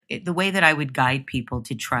the way that I would guide people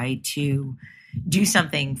to try to do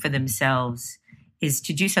something for themselves is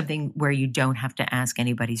to do something where you don't have to ask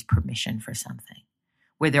anybody's permission for something,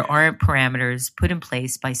 where there aren't parameters put in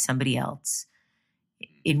place by somebody else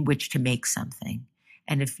in which to make something.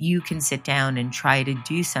 And if you can sit down and try to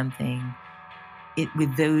do something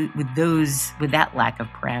with that lack of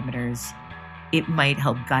parameters, it might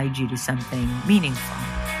help guide you to something meaningful.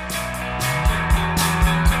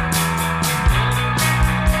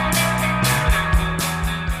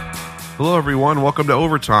 Hello, everyone. Welcome to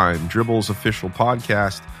Overtime, Dribble's official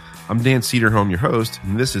podcast. I'm Dan Cederholm, your host,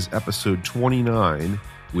 and this is episode 29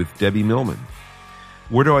 with Debbie Millman.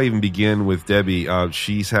 Where do I even begin with Debbie?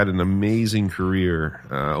 She's had an amazing career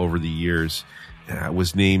over the years.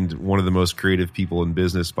 Was named one of the most creative people in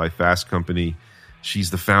business by Fast Company.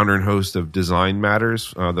 She's the founder and host of Design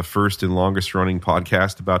Matters, the first and longest running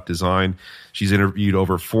podcast about design. She's interviewed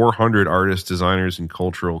over 400 artists, designers, and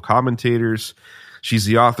cultural commentators. She's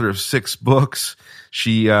the author of 6 books.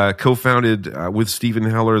 She co-founded with Stephen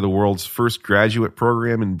Heller the world's first graduate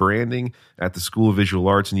program in branding at the School of Visual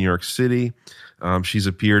Arts in New York City. She's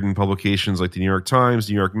appeared in publications like the New York Times,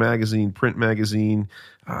 New York Magazine, Print Magazine.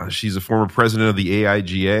 She's a former president of the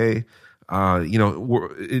AIGA.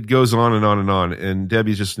 It goes on and on and on. And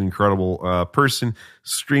Debbie's just an incredible person,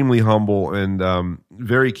 extremely humble, and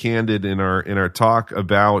very candid in our talk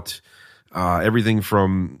about everything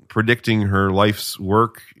from predicting her life's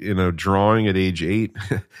work in a drawing at age 8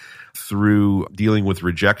 through dealing with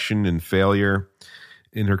rejection and failure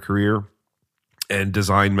in her career, and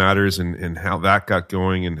Design Matters and how that got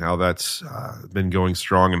going and how that's been going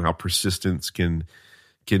strong, and how persistence can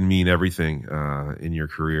mean everything in your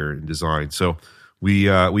career in design. So we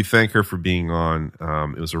thank her for being on.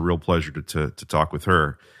 It was a real pleasure to talk with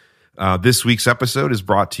her. This week's episode is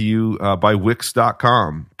brought to you by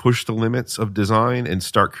Wix.com. Push the limits of design and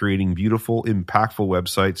start creating beautiful, impactful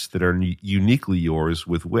websites that are uniquely yours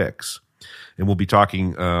with Wix. And we'll be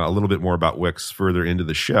talking a little bit more about Wix further into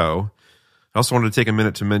the show. I also wanted to take a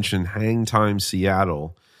minute to mention Hang Time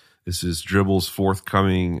Seattle. This is Dribble's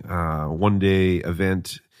forthcoming one-day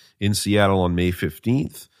event in Seattle on May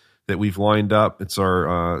 15th that we've lined up. It's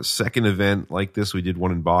our second event like this. We did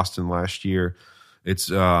one in Boston last year.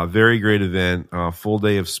 It's a very great event, full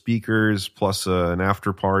day of speakers plus an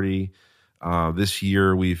after party. This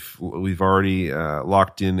year we've already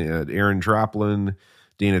locked in at Aaron Draplin,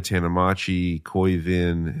 Dana Tanamachi, Koi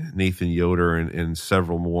Vin, Nathan Yoder, and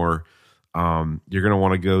several more. You're going to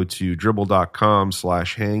want to go to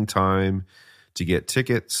dribble.com/hangtime to get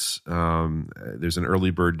tickets. There's an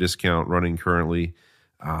early bird discount running currently.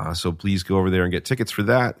 So please go over there and get tickets for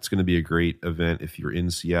that. It's going to be a great event if you're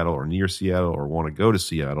in Seattle or near Seattle or want to go to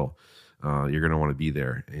Seattle. You're going to want to be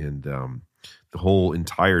there. And the whole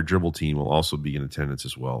entire Dribble team will also be in attendance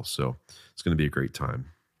as well. So it's going to be a great time.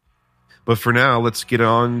 But for now, let's get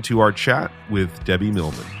on to our chat with Debbie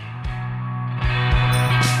Millman.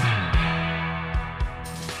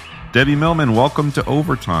 Debbie Millman, welcome to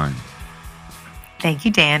Overtime. Thank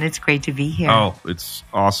you, Dan. It's great to be here. Oh, it's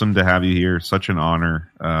awesome to have you here. Such an honor.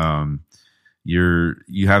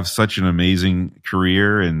 You have such an amazing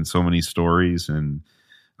career and so many stories, and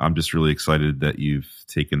I'm just really excited that you've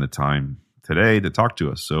taken the time today to talk to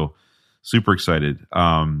us. So super excited.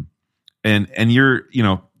 And you're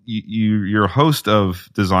a host of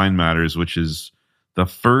Design Matters, which is the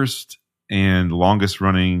first and longest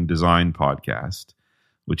running design podcast,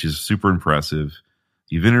 which is super impressive.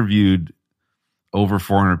 You've interviewed over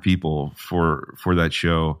 400 people for that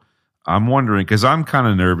show. I'm wondering, because I'm kind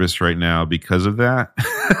of nervous right now because of that.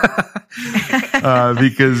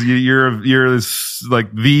 Because you're this,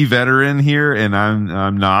 like, the veteran here, and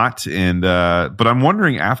I'm not. And but I'm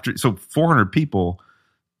wondering, after 400 people,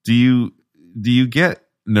 do you get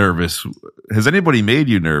nervous? Has anybody made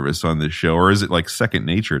you nervous on this show, or is it like second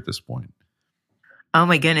nature at this point? Oh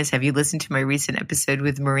my goodness. Have you listened to my recent episode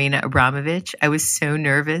with Marina Abramovich? I was so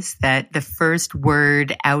nervous that the first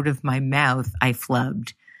word out of my mouth, I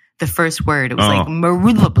flubbed. The first word, it was like,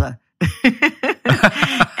 marulabla.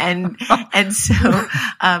 and so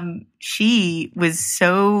she was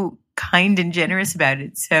so kind and generous about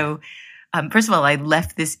it. So first of all, I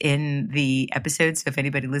left this in the episode. So if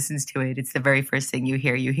anybody listens to it, it's the very first thing you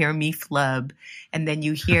hear. You hear me flub, and then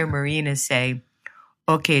you hear Marina say,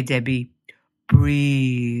 "Okay, Debbie,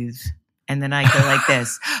 breathe." And then I go like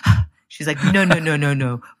this. She's like,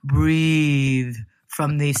 no. Breathe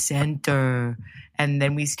from the center. And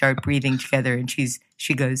then we start breathing together. And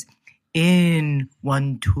she goes, in,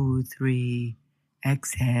 1, 2, 3,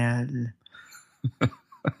 exhale.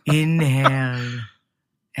 Inhale,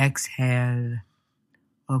 exhale.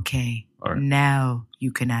 Okay. All right. Now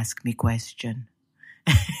you can ask me question.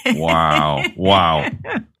 Wow.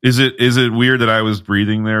 Is it weird that I was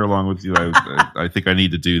breathing there along with you? I think I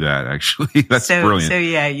need to do that, actually. That's brilliant. So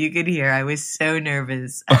yeah, you could hear I was so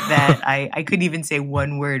nervous that I couldn't even say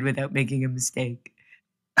one word without making a mistake.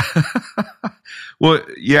 Well,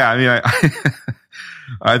 yeah, I mean,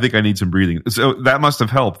 I think I need some breathing. So that must have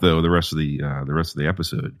helped, though, the rest of the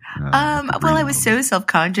episode. Well, I was so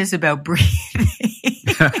self-conscious about breathing.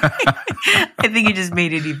 I think it just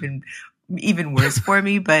made it even worse for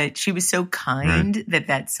me. But she was so kind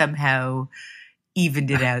that somehow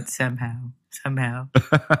evened it out somehow.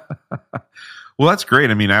 Well, that's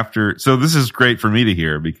great. I mean, so this is great for me to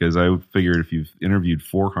hear, because I figured if you've interviewed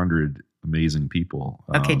 400 amazing people.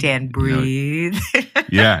 Okay, Dan, breathe.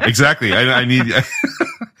 Yeah, exactly. I need.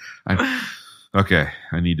 Okay,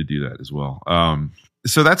 I need to do that as well.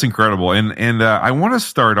 So that's incredible, and I want to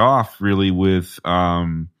start off really with,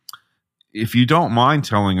 if you don't mind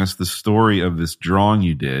telling us the story of this drawing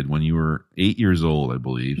you did when you were 8 years old, I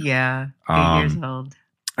believe. Yeah, 8 years old.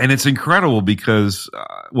 And it's incredible because,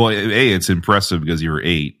 it's impressive because you were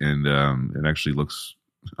 8, and it actually looks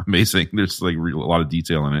amazing. There's like a lot of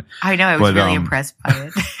detail in it. I know. I was really impressed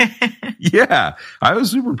by it. Yeah, I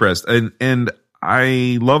was super impressed, and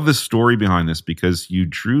I love the story behind this because you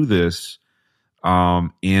drew this,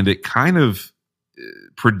 and it kind of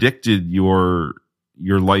predicted your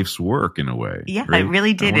life's work in a way. Yeah, right? it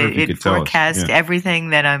really did. It forecast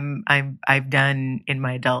everything that I've done in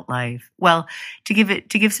my adult life. Well, to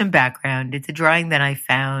give some background, it's a drawing that I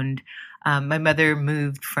found. My mother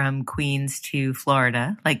moved from Queens to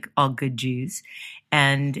Florida, like all good Jews.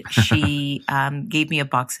 And she gave me a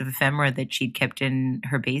box of ephemera that she'd kept in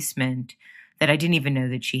her basement that I didn't even know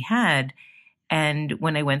that she had. And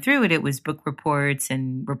when I went through it, it was book reports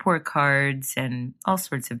and report cards and all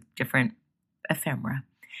sorts of different ephemera.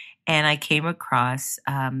 And I came across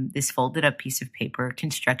this folded up piece of paper,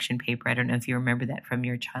 construction paper. I don't know if you remember that from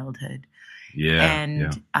your childhood. Yeah.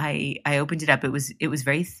 And I opened it up. It was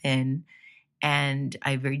very thin, and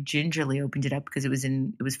I very gingerly opened it up because it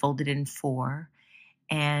was folded in 4,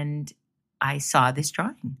 and I saw this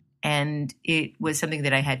drawing, and it was something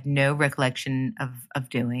that I had no recollection of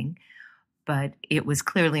doing, but it was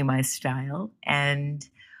clearly my style. And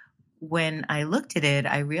when I looked at it,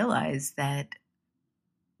 I realized that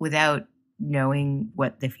without knowing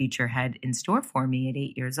what the future had in store for me at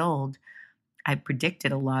 8 years old, I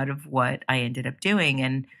predicted a lot of what I ended up doing.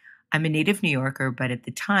 And I'm a native New Yorker, but at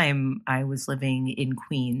the time I was living in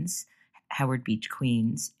Queens, Howard Beach,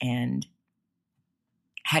 Queens, and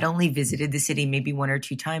had only visited the city maybe 1 or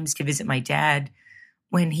 2 times to visit my dad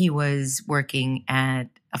when he was working at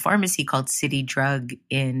a pharmacy called City Drug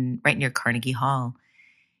right near Carnegie Hall.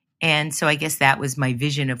 And so I guess that was my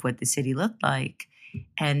vision of what the city looked like.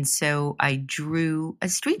 And so I drew a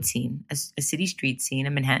street scene, a city street scene, a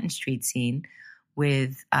Manhattan street scene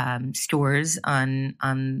with stores on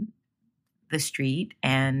the street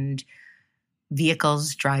and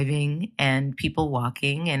vehicles driving and people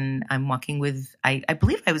walking. And I'm walking with, I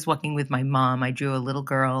believe I was walking with my mom. I drew a little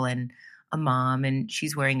girl and a mom, and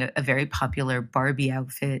she's wearing a very popular Barbie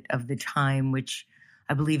outfit of the time, which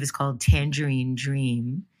I believe is called Tangerine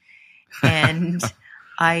Dream. And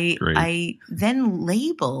I then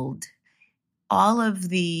labeled all of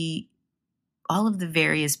the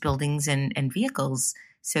various buildings and vehicles.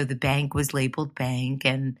 So the bank was labeled bank,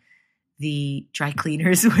 and the dry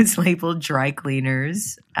cleaners was labeled dry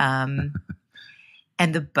cleaners. And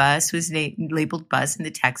the bus was labeled bus, and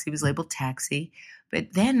the taxi was labeled taxi.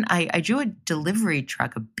 But then I drew a delivery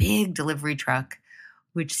truck, a big delivery truck,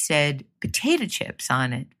 which said potato chips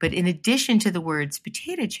on it. But in addition to the words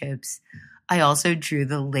potato chips, I also drew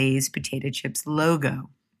the Lay's potato chips logo.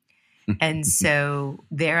 And so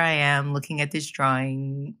there I am looking at this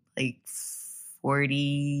drawing like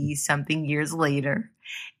 40 something years later.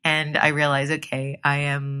 And I realize, okay, I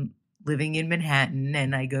am living in Manhattan,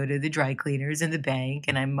 and I go to the dry cleaners and the bank,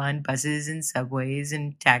 and I'm on buses and subways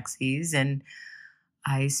and taxis. And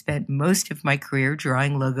I spent most of my career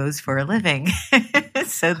drawing logos for a living.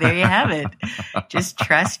 So there you have it. Just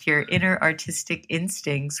trust your inner artistic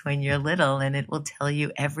instincts when you're little, and it will tell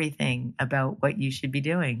you everything about what you should be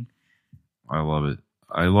doing. I love it.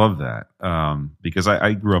 I love that because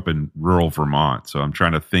I grew up in rural Vermont, so I'm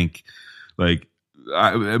trying to think like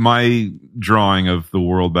my drawing of the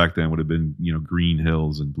world back then would have been, green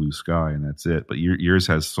hills and blue sky, and that's it. But yours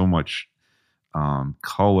has so much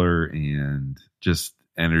color and just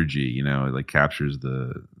energy, it like captures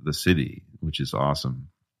the city, which is awesome.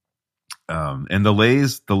 And the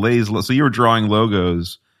Lay's, so you were drawing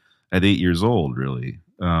logos at 8 years old, really.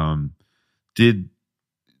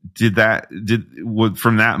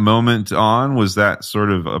 from that moment on, was that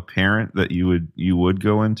sort of apparent that you would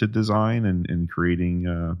go into design and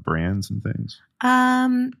creating brands and things?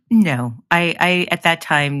 No, I at that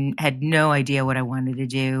time had no idea what I wanted to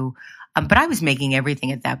do. But I was making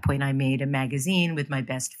everything at that point. I made a magazine with my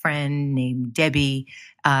best friend named Debbie.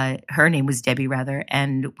 Her name was Debbie, rather.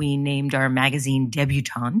 And we named our magazine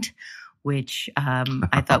Debutante, which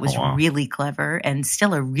I thought was really clever and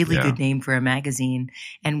still a really good name for a magazine.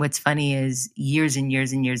 And what's funny is years and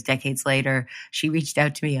years and years, decades later, she reached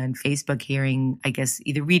out to me on Facebook hearing, I guess,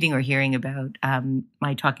 either reading or hearing about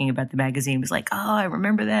my talking about the magazine. Was like, oh, I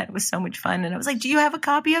remember that. It was so much fun. And I was like, do you have a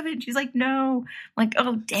copy of it? And she's like, no. I'm like,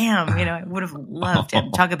 oh, damn. I would have loved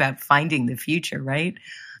to talk about finding the future, right?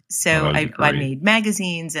 So I made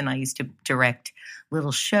magazines, and I used to direct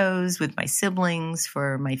little shows with my siblings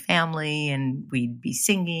for my family, and we'd be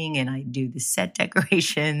singing, and I'd do the set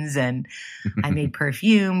decorations, and I made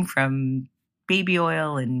perfume from baby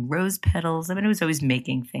oil and rose petals. I mean, I was always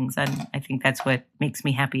making things. And I think that's what makes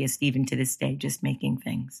me happiest even to this day, just making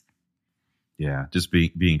things. Yeah, just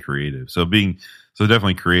being creative. So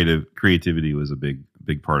definitely creativity was a big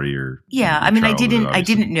part of your. Yeah, I mean, I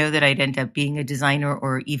didn't know that I'd end up being a designer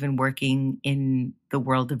or even working in the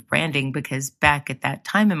world of branding, because back at that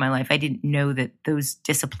time in my life, I didn't know that those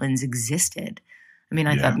disciplines existed. I mean,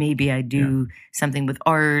 I thought maybe I'd do something with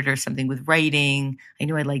art or something with writing. I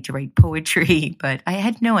knew I'd like to write poetry, but I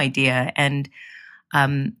had no idea. And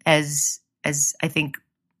as I think,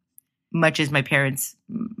 much as my parents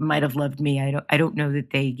might have loved me, I don't know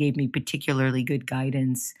that they gave me particularly good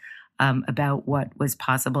guidance about what was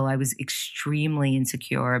possible. I was extremely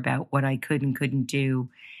insecure about what I could and couldn't do,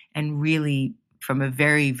 and really, from a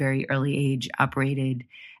very, very early age, operated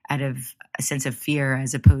out of a sense of fear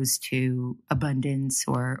as opposed to abundance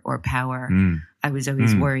or power. I was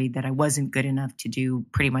always worried that I wasn't good enough to do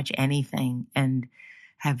pretty much anything, and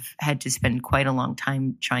have had to spend quite a long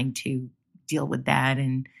time trying to deal with that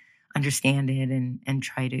and understand it and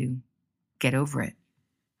try to get over it.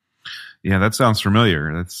 Yeah, that sounds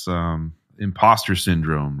familiar. That's imposter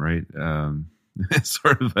syndrome, right? It's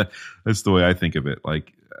sort of that's the way I think of it.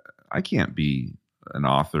 Like, I can't be an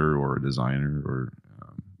author or a designer, or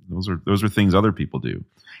those are things other people do.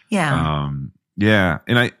 Yeah. Yeah.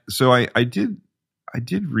 And I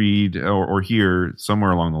did read or hear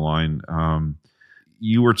somewhere along the line,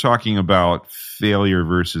 you were talking about failure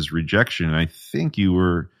versus rejection. And I think you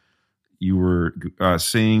were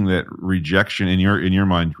saying that rejection, in your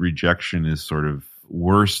mind, rejection is sort of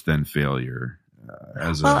worse than failure.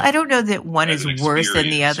 I don't know that one is worse than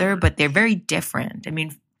the other, but they're very different. I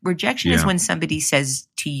mean, rejection is when somebody says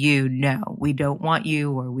to you, "No, we don't want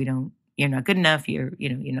you," or "You're not good enough. You're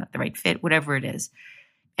not the right fit," whatever it is,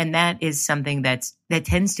 and that is something that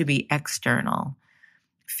tends to be external.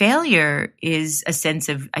 Failure is a sense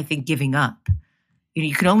of, I think, giving up.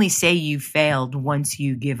 You can only say you failed once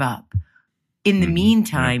you give up. In the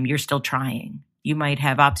meantime, you're still trying. You might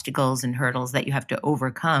have obstacles and hurdles that you have to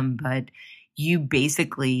overcome, but you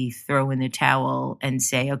basically throw in the towel and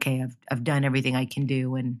say, okay, I've done everything I can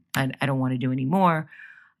do, and I don't want to do any more.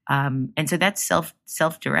 And so that's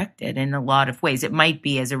self-directed in a lot of ways. It might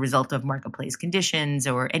be as a result of marketplace conditions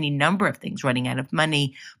or any number of things, running out of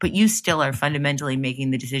money, but you still are fundamentally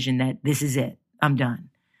making the decision that this is it, I'm done.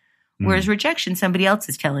 Whereas rejection, somebody else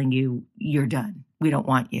is telling you, you're done, we don't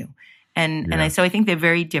want you. So I think they're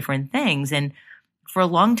very different things. And for a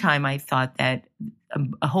long time, I thought that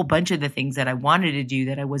a whole bunch of the things that I wanted to do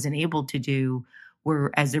that I wasn't able to do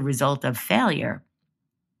were as a result of failure.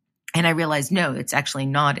 And I realized, no, it's actually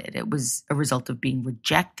not it. It was a result of being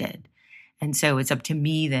rejected. And so it's up to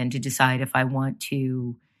me then to decide if I want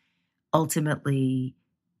to ultimately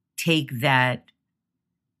take that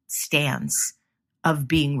stance of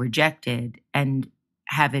being rejected and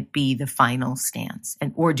have it be the final stance.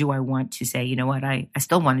 Or do I want to say, you know what, I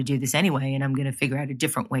still want to do this anyway, and I'm going to figure out a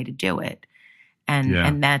different way to do it.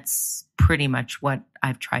 And that's pretty much what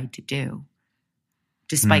I've tried to do,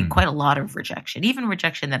 despite quite a lot of rejection, even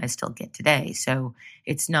rejection that I still get today. So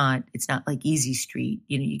it's not like easy street.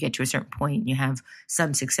 You get to a certain point and you have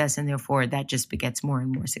some success, and therefore that just begets more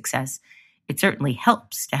and more success. It certainly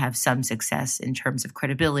helps to have some success in terms of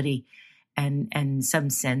credibility and some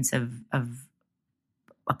sense of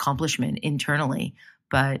accomplishment internally,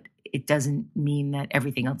 but it doesn't mean that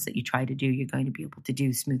everything else that you try to do, you're going to be able to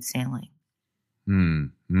do smooth sailing.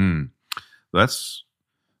 That's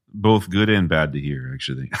both good and bad to hear,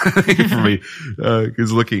 actually, for me,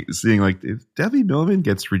 because seeing like if Debbie Millman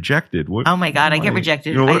gets rejected, oh my God, I get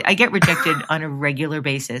rejected. I get rejected on a regular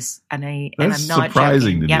basis, and I'm not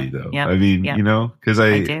surprising joking. to me, though. I mean, because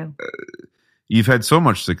I do. you've had so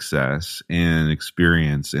much success and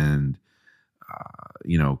experience and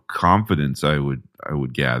confidence. I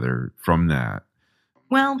would gather from that.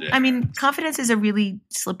 Well, I mean, confidence is a really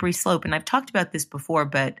slippery slope, and I've talked about this before.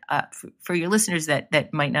 But for your listeners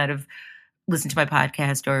that might not have listened to my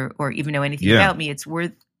podcast or even know anything about me, it's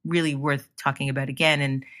really worth talking about again.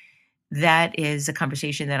 And that is a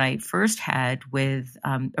conversation that I first had with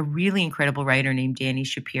a really incredible writer named Dani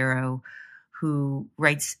Shapiro, who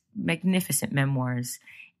writes magnificent memoirs.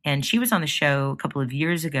 And she was on the show a couple of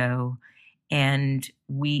years ago. And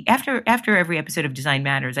we, after every episode of Design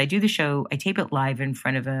Matters, I do the show, I tape it live in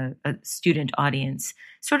front of a student audience,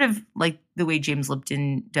 sort of like the way James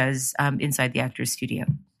Lipton does inside the Actors Studio.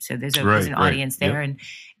 So there's an audience there. Yep. And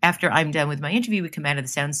after I'm done with my interview, we come out of the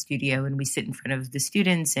sound studio and we sit in front of the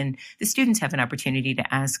students, and the students have an opportunity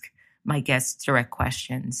to ask my guests direct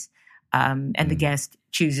questions. And the guest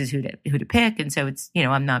chooses who to pick. And so it's,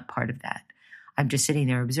 I'm not part of that. I'm just sitting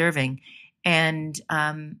there observing. And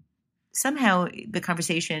somehow the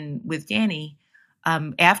conversation with Dani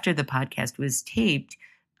after the podcast was taped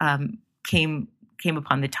came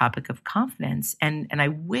upon the topic of confidence. And I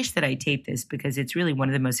wish that I taped this because it's really one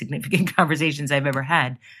of the most significant conversations I've ever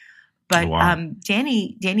had. But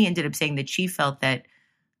Dani ended up saying that she felt that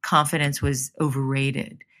confidence was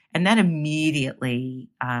overrated. And that immediately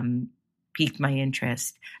piqued my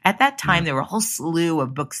interest. At that time, there were a whole slew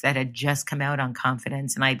of books that had just come out on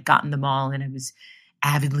confidence, and I'd gotten them all, and I was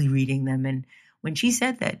avidly reading them. And when she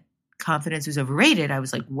said that confidence was overrated, I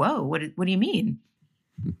was like, whoa, what do you mean?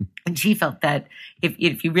 And she felt that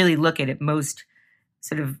if you really look at it, most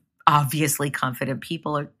sort of obviously confident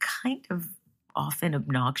people are kind of often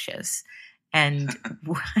obnoxious. And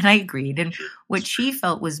I agreed. And what she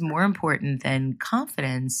felt was more important than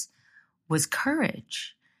confidence was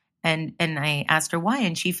courage. And I asked her why,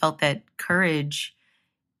 and she felt that courage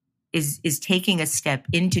is taking a step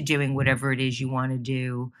into doing whatever it is you want to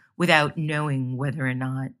do without knowing whether or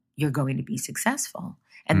not you're going to be successful.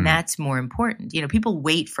 And that's more important. People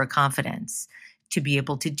wait for confidence to be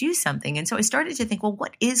able to do something. And so I started to think, well,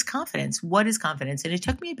 what is confidence? What is confidence? And it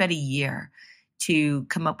took me about a year to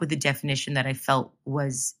come up with a definition that I felt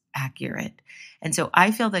was accurate. And so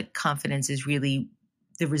I feel that confidence is really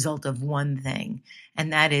the result of one thing,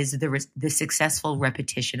 and that is the successful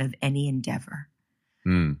repetition of any endeavor.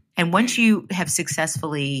 And once you have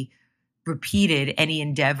successfully repeated any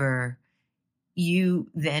endeavor, you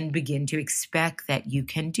then begin to expect that you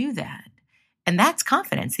can do that. And that's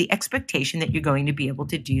confidence, the expectation that you're going to be able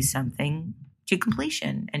to do something to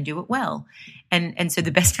completion and do it well. And so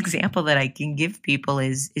the best example that I can give people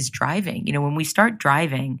is driving. When we start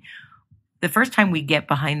driving, the first time we get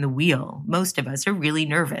behind the wheel, most of us are really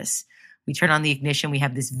nervous. We turn on the ignition. We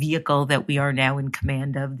have this vehicle that we are now in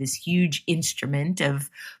command of, this huge instrument of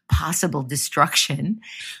possible destruction.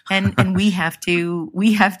 And we have to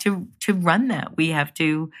run that. We have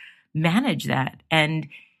to manage that. And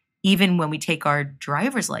even when we take our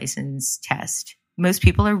driver's license test, most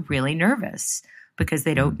people are really nervous because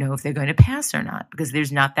they don't know if they're going to pass or not, because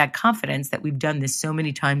there's not that confidence that we've done this so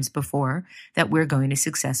many times before that we're going to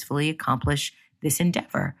successfully accomplish this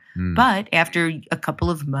endeavor. But after a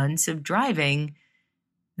couple of months of driving,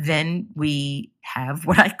 then we have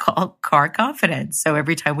what I call car confidence. So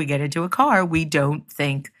every time we get into a car, we don't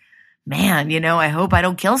think, man, I hope I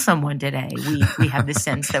don't kill someone today. We have the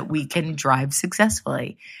sense that we can drive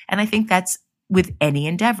successfully. And I think that's with any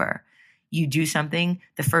endeavor. You do something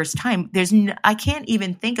the first time. I can't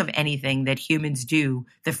even think of anything that humans do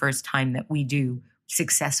the first time that we do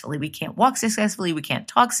successfully. We can't walk successfully. We can't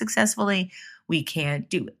talk successfully. We can't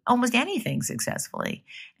do almost anything successfully.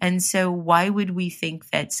 And so why would we think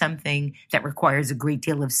that something that requires a great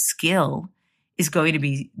deal of skill is going to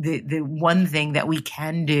be the one thing that we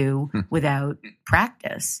can do without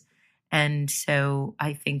practice? And so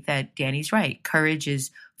I think that Dani's right. Courage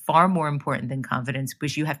is far more important than confidence,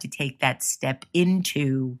 because you have to take that step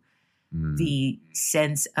into the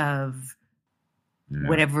sense of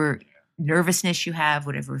whatever nervousness you have,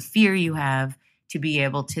 whatever fear you have, to be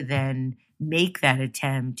able to then make that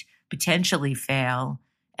attempt, potentially fail,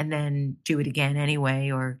 and then do it again anyway,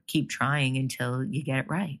 or keep trying until you get it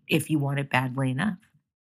right, if you want it badly enough.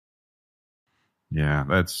 Yeah,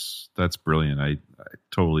 that's brilliant. I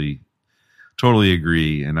totally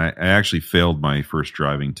agree. And I actually failed my first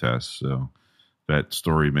driving test, so that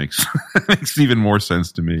story makes even more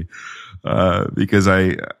sense to me, because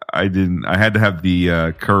I had to have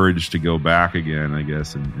the courage to go back again, I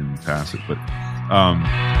guess, and pass it. But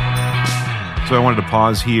so I wanted to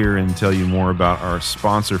pause here and tell you more about our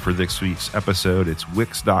sponsor for this week's episode. It's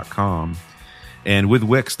Wix.com. And with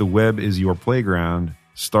Wix, the web is your playground,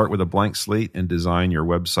 Start with a blank slate and design your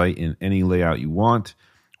website in any layout you want.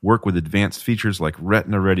 Work with advanced features like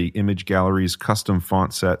Retina-ready image galleries, custom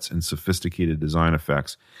font sets, and sophisticated design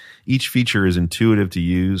effects. Each feature is intuitive to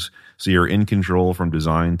use, so you're in control from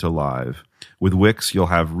design to live. With Wix, you'll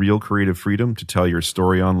have real creative freedom to tell your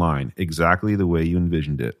story online, exactly the way you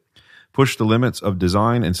envisioned it. Push the limits of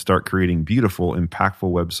design and start creating beautiful,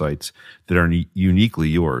 impactful websites that are uniquely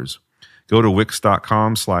yours. Go to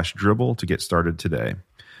wix.com/dribble to get started today.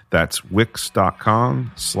 That's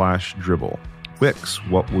wix.com/dribble. Wix,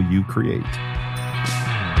 what will you create?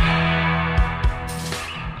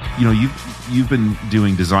 You know, you've been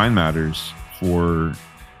doing Design Matters for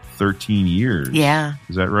 13 years. Yeah.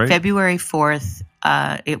 Is that right? February 4th,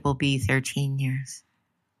 it will be 13 years.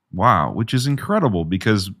 Wow, which is incredible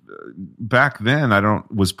because back then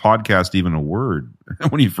was podcast even a word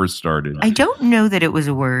when you first started? I don't know that it was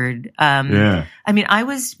a word. Yeah. I mean, I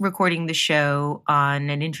was recording the show on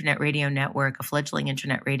an internet radio network, a fledgling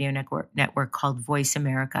internet radio network called Voice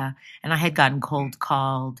America, and I had gotten cold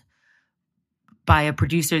called by a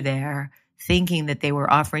producer there thinking that they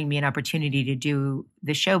were offering me an opportunity to do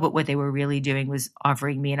the show, but what they were really doing was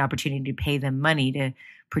offering me an opportunity to pay them money to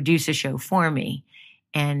produce a show for me.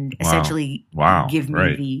 And essentially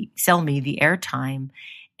sell me the airtime.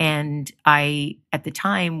 And I, at the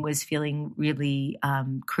time, was feeling really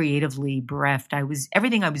creatively bereft.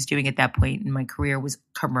 Everything I was doing at that point in my career was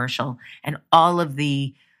commercial, and all of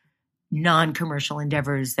the non-commercial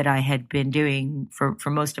endeavors that I had been doing for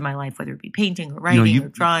most of my life, whether it be painting or writing or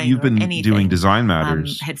drawing you've been or anything, doing Design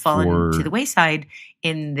Matters had fallen to the wayside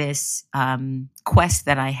in this quest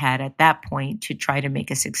that I had at that point to try to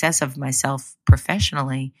make a success of myself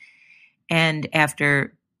professionally. And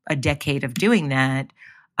after a decade of doing that,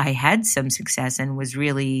 I had some success and was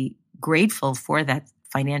really grateful for that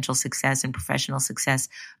financial success and professional success,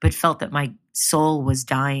 but felt that my soul was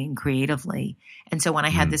dying creatively. And so when I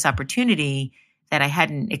had this opportunity that I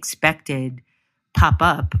hadn't expected pop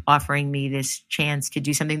up, offering me this chance to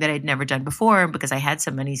do something that I'd never done before, because I had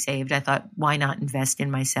some money saved, I thought, why not invest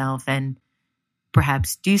in myself and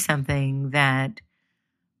perhaps do something that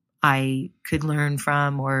I could learn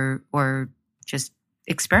from or just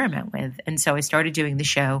experiment with. And so I started doing the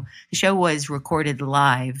show. The show was recorded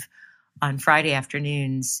live on Friday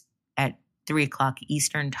afternoons at 3:00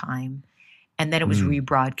 Eastern time. And then it was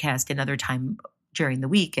rebroadcast another time during the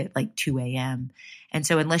week at like 2 a.m. And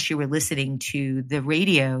so unless you were listening to the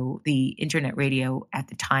radio, the internet radio at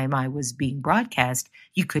the time I was being broadcast,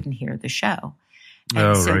 you couldn't hear the show.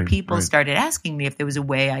 And people started asking me if there was a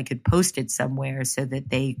way I could post it somewhere so that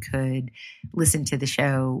they could listen to the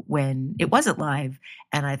show when it wasn't live.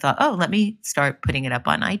 And I thought, let me start putting it up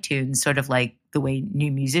on iTunes, sort of like the way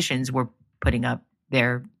new musicians were putting up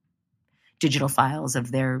their digital files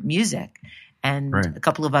of their music. And a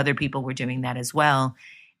couple of other people were doing that as well.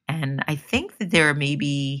 And I think that there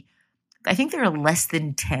are less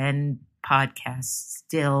than 10 podcasts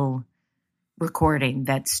still recording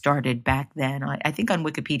that started back then. I think on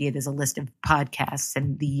Wikipedia there's a list of podcasts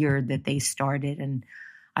and the year that they started, and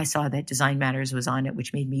I saw that Design Matters was on it,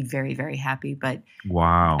 which made me very, very happy. But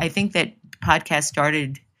wow, I think that podcasts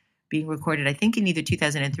started being recorded, I think in either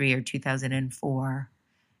 2003 or 2004.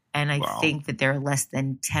 And I think that there are less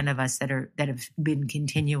than 10 of us that have been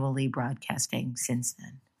continually broadcasting since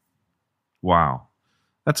then. Wow.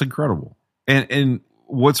 That's incredible. And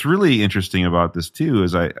what's really interesting about this too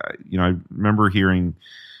is I remember hearing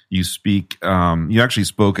you speak. You actually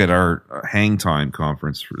spoke at our Hang Time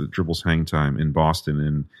conference for the Dribbles Hang Time in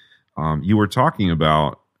Boston, and you were talking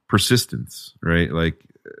about persistence, right? Like,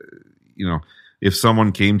 if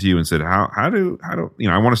someone came to you and said, "How do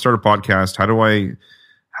I want to start a podcast? How do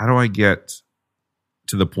I get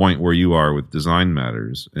to the point where you are with Design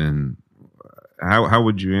Matters?" And how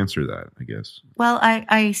would you answer that, I guess? Well,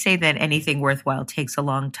 I say that anything worthwhile takes a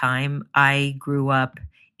long time. I grew up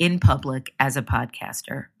in public as a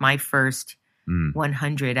podcaster. My first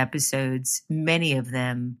 100 episodes, many of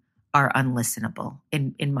them are unlistenable,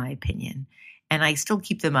 in my opinion. And I still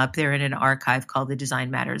keep them up. They're in an archive called the Design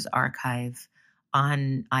Matters Archive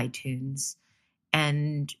on iTunes.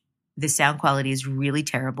 And the sound quality is really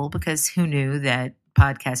terrible because who knew that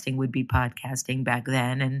podcasting would be podcasting back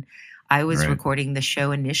then? And I was recording the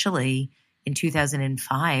show initially in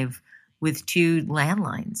 2005 with 2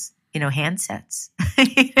 landlines, handsets.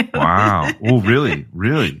 Wow. Oh, really?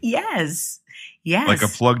 Really? Yes. Yes. Like a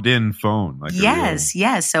plugged in phone. Yes.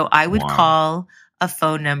 So I would call a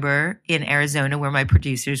phone number in Arizona where my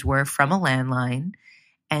producers were from a landline,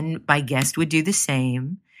 and my guest would do the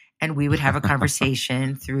same. And we would have a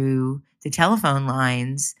conversation through the telephone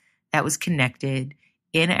lines that was connected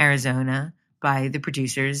in Arizona by the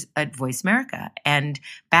producers at Voice America. And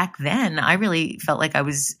back then, I really felt like I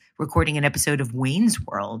was recording an episode of Wayne's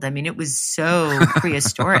World. I mean, it was so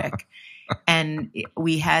prehistoric. And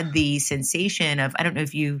we had the sensation of, I don't know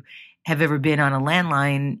if you have ever been on a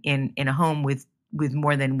landline in a home with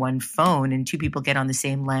more than one phone, and two people get on the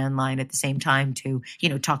same landline at the same time to,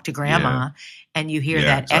 talk to grandma, and you hear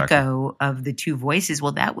that exactly. echo of the two voices.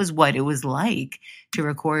 Well, that was what it was like to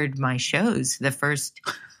record my shows,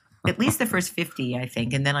 at least the first 50, I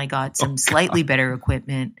think. And then I got some slightly better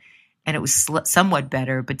equipment, and it was somewhat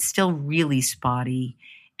better, but still really spotty.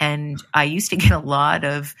 And I used to get a lot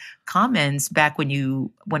of comments back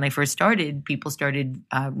when I first started. People started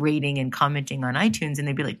rating and commenting on iTunes, and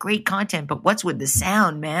they'd be like, "Great content, but what's with the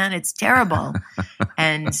sound, man? It's terrible."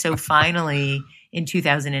 And so finally, in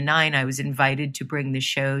 2009, I was invited to bring the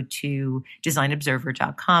show to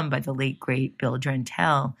DesignObserver.com by the late great Bill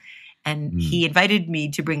Drentel. And he invited me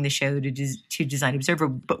to bring the show to Design Observer,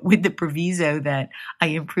 but with the proviso that I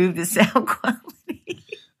improve the sound quality.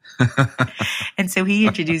 And so he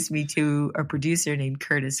introduced me to a producer named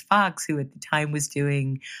Curtis Fox, who at the time was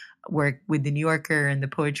doing work with the New Yorker and the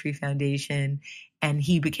Poetry Foundation. And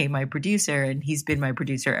he became my producer, and he's been my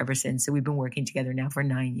producer ever since. So we've been working together now for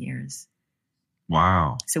 9 years.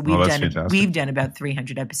 Wow. So fantastic. we've done about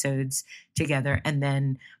 300 episodes together. And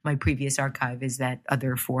then my previous archive is that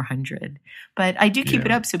other 400. But I do keep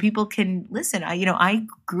it up so people can listen. I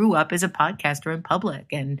grew up as a podcaster in public,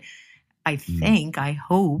 and I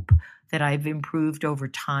hope that I've improved over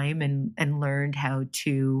time and learned how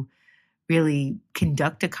to really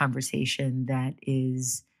conduct a conversation that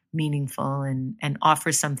is meaningful and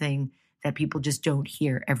offers something that people just don't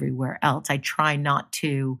hear everywhere else. I try not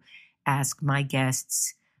to ask my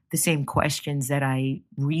guests the same questions that I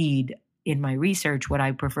read in my research. What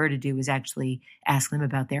I prefer to do is actually ask them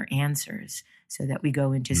about their answers so that we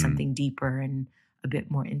go into something deeper and a bit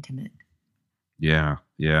more intimate. Yeah.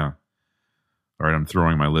 Yeah. All right. I'm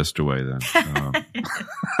throwing my list away then.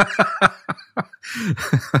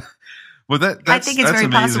 Well, I think it's very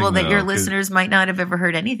possible that your though, listeners might not have ever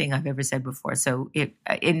heard anything I've ever said before. So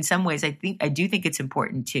in some ways, I do think it's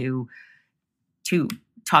important to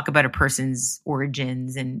talk about a person's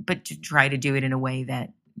origins, but to try to do it in a way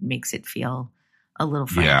that makes it feel a little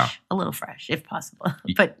fresh, if possible.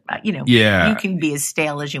 But you can be as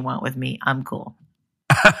stale as you want with me. I'm cool.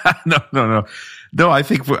 No. I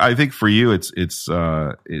think for you, it's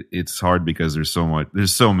hard because there's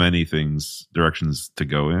so many directions to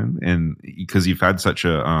go in, and because you've had such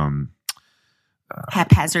a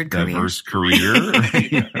haphazard diverse career.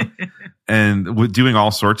 And with doing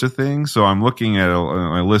all sorts of things. So I'm looking at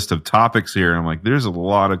a list of topics here, and I'm like, there's a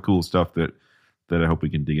lot of cool stuff that I hope we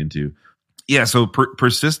can dig into. Yeah. So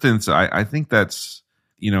persistence, I think that's,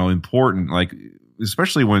 important, like,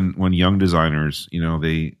 especially when young designers,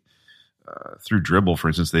 they, through Dribbble, for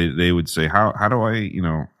instance, they would say, how do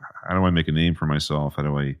I make a name for myself? How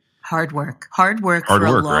do I? Hard work for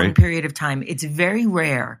a long period of time. It's very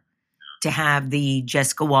rare to have the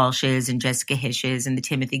Jessica Walshes and Jessica Hisches and the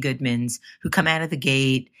Timothy Goodmans who come out of the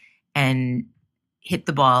gate and hit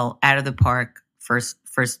the ball out of the park first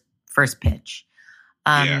pitch.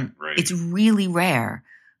 It's really rare.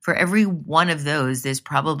 For every one of those, there's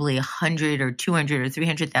probably 100 or 200 or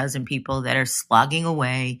 300,000 people that are slogging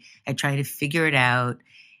away at trying to figure it out.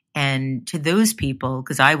 And to those people,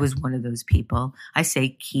 because I was one of those people, I say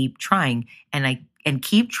keep trying, and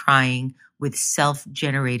keep trying with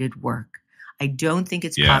self-generated work. I don't think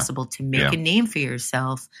it's possible to make a name for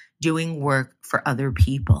yourself doing work for other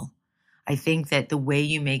people. I think that the way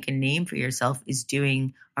you make a name for yourself is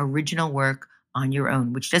doing original work on your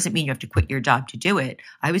own, which doesn't mean you have to quit your job to do it.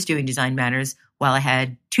 I was doing Design Matters while I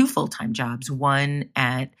had 2 full-time jobs, one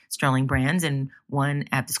at Sterling Brands and one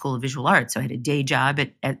at the School of Visual Arts. So I had a day job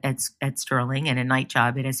at Sterling and a night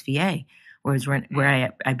job at SVA,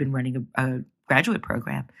 where I've been running a graduate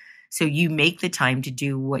program. So you make the time to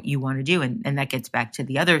do what you want to do. And that gets back to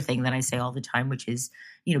the other thing that I say all the time, which is,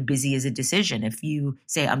 busy is a decision. If you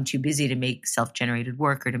say I'm too busy to make self-generated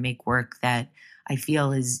work or to make work that I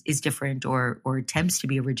feel is different or attempts to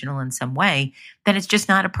be original in some way, then it's just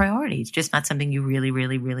not a priority. It's just not something you really,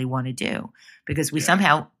 really, really want to do, because we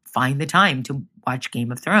somehow find the time to watch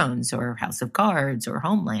Game of Thrones or House of Cards or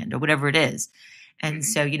Homeland or whatever it is. And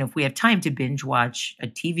so, if we have time to binge watch a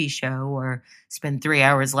TV show or spend 3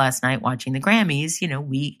 hours last night watching the Grammys,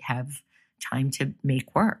 we have time to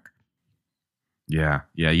make work. Yeah.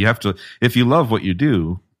 Yeah. You have to, if you love what you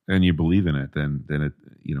do and you believe in it, then it,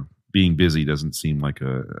 being busy doesn't seem like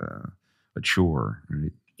a chore,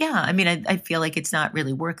 right? Yeah. I mean, I feel like it's not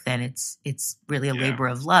really work then. It's really a labor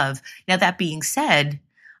of love. Now, that being said,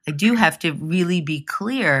 I do have to really be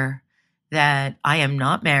clear that I am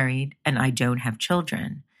not married and I don't have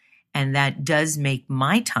children. And that does make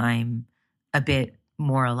my time a bit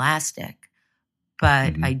more elastic.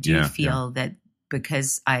 But I do feel that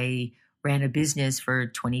because I ran a business for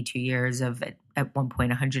 22 years of at one point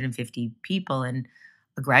 150 people and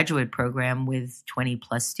a graduate program with 20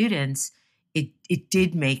 plus students, it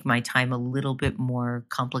did make my time a little bit more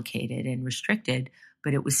complicated and restricted,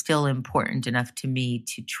 but it was still important enough to me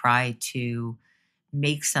to try to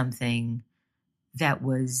make something that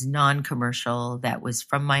was non-commercial, that was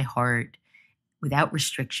from my heart, without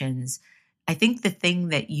restrictions. I think the thing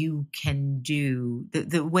that you can do,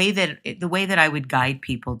 the way that I would guide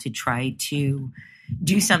people to try to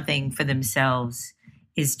do something for themselves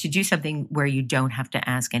is to do something where you don't have to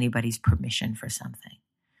ask anybody's permission for something,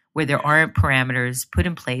 where there aren't parameters put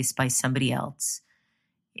in place by somebody else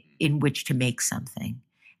in which to make something.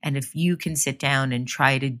 And if you can sit down and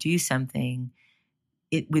try to do something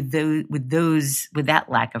with that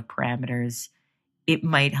lack of parameters, it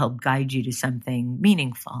might help guide you to something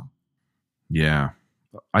meaningful. Yeah,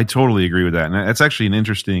 I totally agree with that. And that's actually an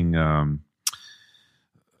interesting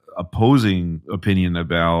opposing opinion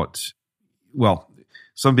about, well,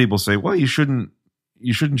 some people say, well, you shouldn't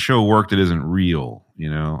show work that isn't real,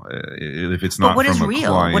 if it's not what from is a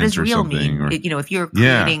real? client What does or real something, mean? If you're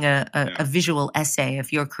creating a visual essay,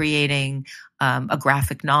 if you're creating a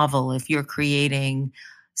graphic novel, if you're creating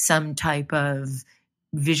some type of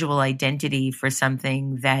visual identity for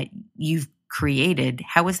something that you've created,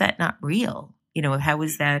 how is that not real? How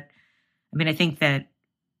is that? I mean, I think that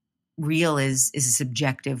real is a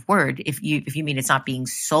subjective word. If you mean it's not being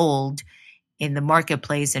sold in the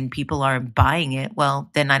marketplace and people aren't buying it,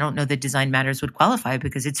 well, then I don't know that Design Matters would qualify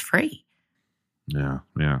because it's free. Yeah.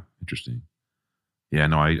 Interesting. Yeah,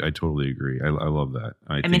 no, I totally agree. I love that.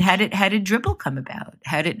 I mean, how did Dribbble come about?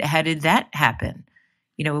 How did that happen?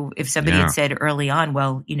 If somebody had said early on,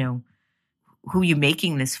 well, who are you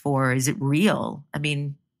making this for? Is it real? I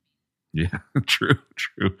mean, yeah, true.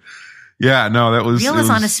 Yeah, no, that was real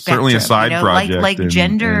is on a spectrum. Certainly a side project, like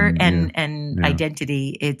gender and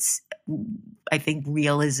identity. It's, I think,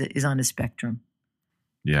 real is on a spectrum.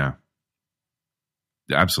 Yeah,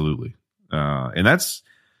 absolutely, and that's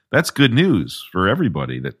good news for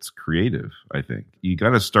everybody that's creative. I think you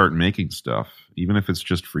got to start making stuff, even if it's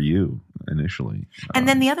just for you initially. And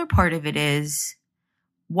then the other part of it is,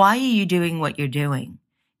 why are you doing what you're doing?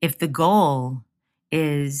 If the goal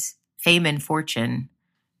is fame and fortune,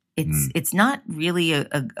 it's not really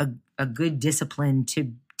a good discipline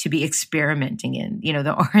to be experimenting in.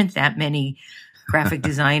 There aren't that many graphic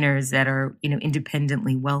designers that are,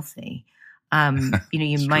 independently wealthy.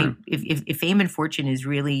 You might, true. if fame and fortune is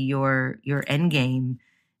really your end game,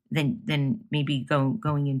 then maybe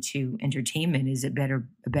going into entertainment is a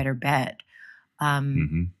better bet.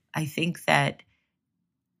 I think that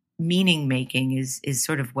meaning making is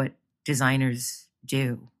sort of what designers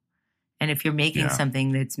do. And if you're making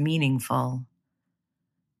something that's meaningful,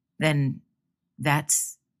 then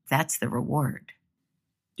that's the reward.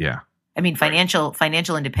 Yeah. I mean, financial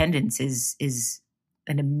independence is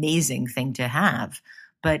an amazing thing to have.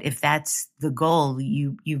 But if that's the goal,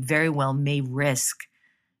 you very well may risk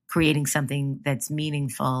creating something that's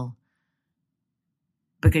meaningful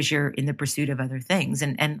because you're in the pursuit of other things.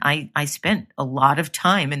 And I spent a lot of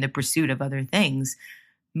time in the pursuit of other things,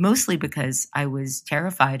 mostly because I was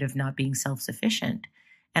terrified of not being self-sufficient.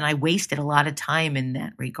 And I wasted a lot of time in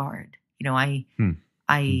that regard.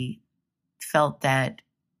 I felt that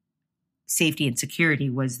safety and security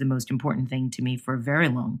was the most important thing to me for a very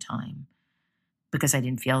long time because I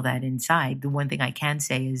didn't feel that inside. The one thing I can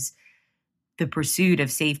say is the pursuit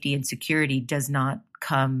of safety and security does not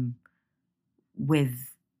come with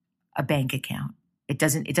a bank account. It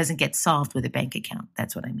doesn't get solved with a bank account.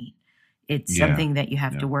 That's what I mean. It's something that you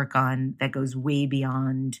have to work on that goes way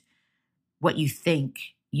beyond what you think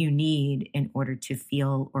you need in order to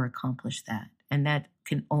feel or accomplish that. And that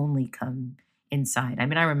can only come inside. I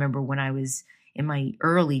mean, I remember when I was in my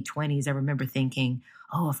early 20s, I remember thinking,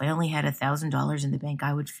 oh, if I only had $1,000 in the bank,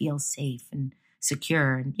 I would feel safe and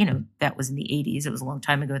secure. And, that was in the 80s. It was a long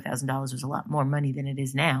time ago. $1,000 was a lot more money than it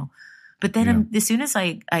is now. But then as soon as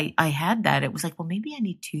I had that, it was like, well, maybe I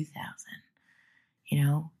need 2,000.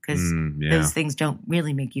 Because those things don't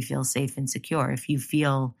really make you feel safe and secure. If you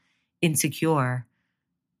feel insecure,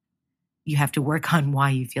 you have to work on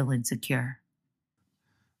why you feel insecure.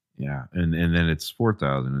 Yeah, and then it's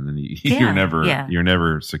 4,000, and then you're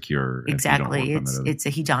never secure. Exactly, it's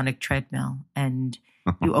a hedonic treadmill, and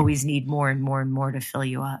you always need more and more and more to fill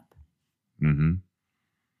you up. Mm-hmm.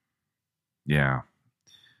 Yeah.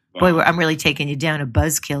 Boy, I'm really taking you down a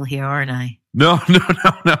buzzkill here, aren't I? No.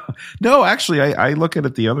 Actually, I look at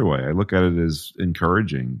it the other way. I look at it as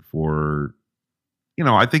encouraging for,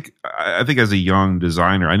 I think as a young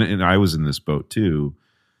designer, and I was in this boat too.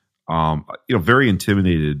 Very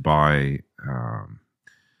intimidated by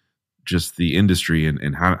just the industry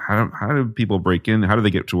and how do people break in? How do they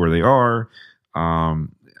get to where they are? I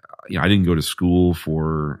didn't go to school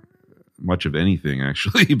for much of anything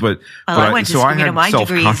actually, but I went to school. My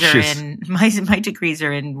degrees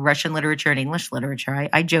are in Russian literature and English literature.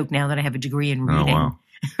 I joke now that I have a degree in reading. Oh,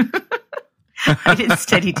 wow. I didn't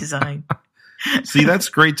study design. See, that's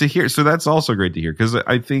great to hear. So that's also great to hear, because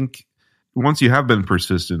I think once you have been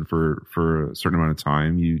persistent for a certain amount of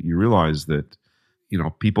time, you realize that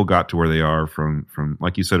people got to where they are from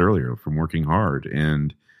like you said earlier, from working hard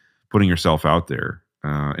and putting yourself out there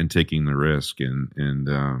and taking the risk and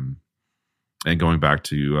going back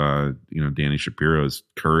to Dani Shapiro's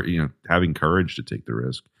having courage to take the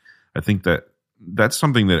risk. I think that's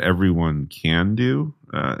something that everyone can do.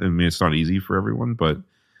 I mean, it's not easy for everyone, but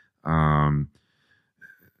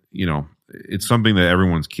it's something that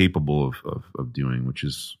everyone's capable of doing, which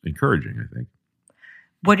is encouraging, I think.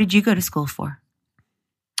 What did you go to school for?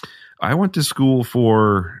 I went to school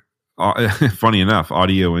for, funny enough,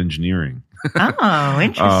 audio engineering. Oh,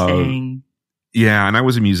 interesting. Yeah, and I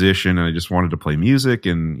was a musician, and I just wanted to play music,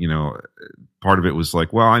 and part of it was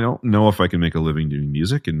like, well, I don't know if I can make a living doing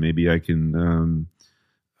music, and maybe I can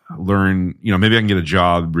learn, maybe I can get a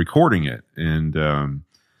job recording it, and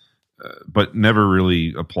but never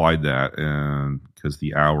really applied that because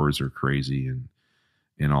the hours are crazy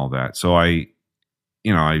and all that. So I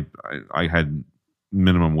had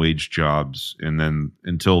minimum wage jobs, and then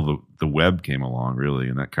until the web came along, really,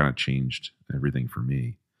 and that kind of changed everything for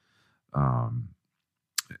me.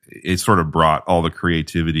 It sort of brought all the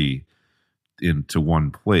creativity into one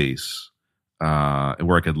place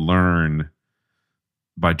where I could learn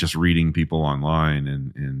by just reading people online,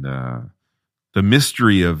 and the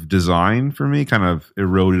mystery of design for me kind of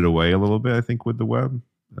eroded away a little bit, I think, with the web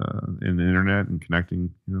and the internet and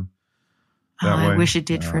connecting, that way. I wish it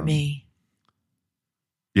did for me.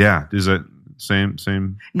 Yeah. Is that same?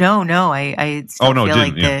 No. I still feel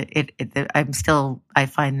like yeah. I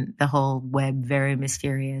find the whole web very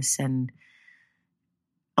mysterious and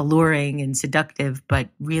alluring and seductive, but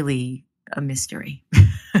really a mystery.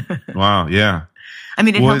 Wow. Yeah. I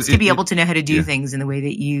mean, it helps to be able to know how to do things in the way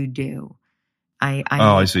that you do.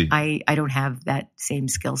 I see. I don't have that same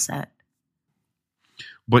skill set.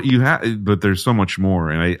 But but there's so much more.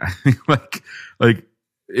 And I think like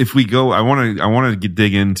if we go, I want to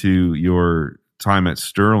dig into your time at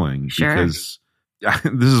Sterling. Sure. Because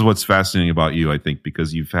this is what's fascinating about you, I think,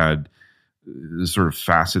 because you've had sort of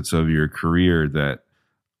facets of your career that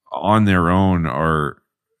on their own are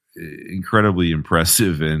incredibly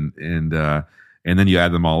impressive, and then you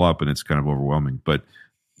add them all up and it's kind of overwhelming. But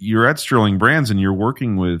you're at Sterling Brands and you're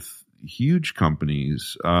working with huge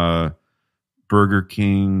companies, Burger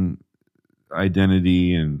King,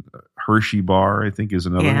 Identity, and Hershey Bar, I think, is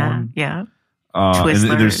another one. Yeah.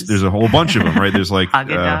 And there's a whole bunch of them, right? There's like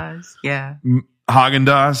Haagen-Dazs, yeah.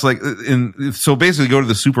 Haagen-Dazs, like, and so basically go to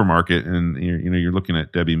the supermarket and you're looking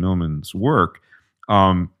at Debbie Millman's work.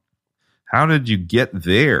 How did you get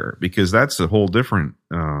there? Because that's a whole different,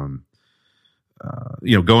 going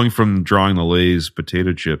from drawing the Lay's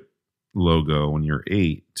potato chip logo when you're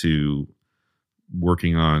 8 to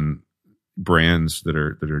working on brands that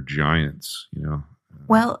are giants,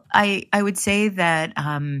 Well, I would say that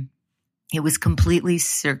it was completely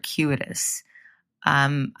circuitous.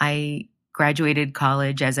 I graduated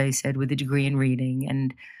college, as I said, with a degree in reading,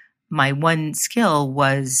 and my one skill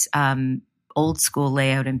was old school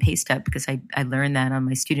layout and paste up, because I learned that on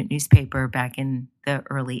my student newspaper back in the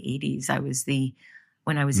early 80s.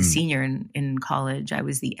 When I was a senior in college, I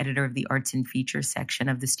was the editor of the arts and features section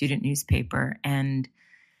of the student newspaper. And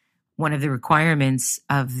one of the requirements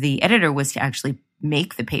of the editor was to actually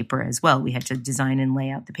make the paper as well. We had to design and lay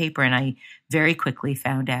out the paper. And I very quickly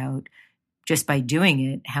found out, just by doing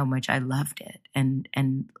it, how much I loved it, and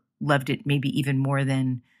loved it maybe even more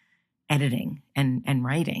than editing and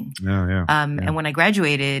writing. Yeah. And when I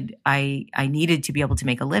graduated, I needed to be able to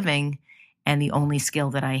make a living. And the only skill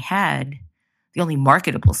that I had, the only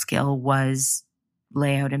marketable skill, was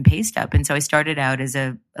layout and paste up. And so I started out as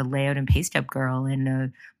a layout and paste up girl in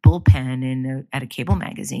a bullpen at a cable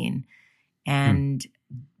magazine, and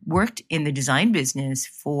worked in the design business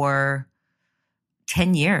for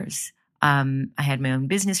 10 years. I had my own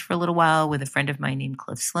business for a little while with a friend of mine named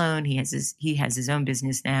Cliff Sloan. He has his own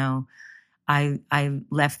business now. I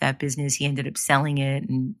left that business. He ended up selling it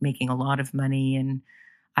and making a lot of money. And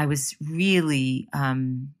I was really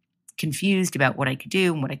confused about what I could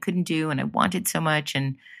do and what I couldn't do, and I wanted so much.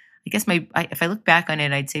 And I guess if I look back on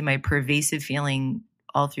it, I'd say my pervasive feeling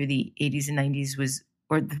all through the 80s and 90s was,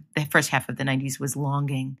 or the first half of the 90s, was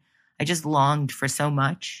longing. I just longed for so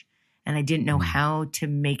much, and I didn't know how to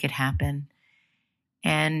make it happen.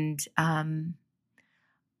 And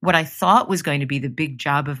what I thought was going to be the big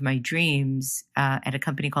job of my dreams at a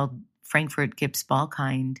company called Frankfurt Gips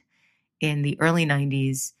Ballkind in the early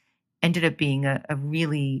 90s ended up being a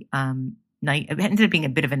really ended up being a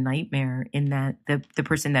bit of a nightmare, in that the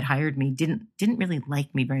person that hired me didn't really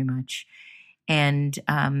like me very much. And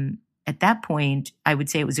at that point, I would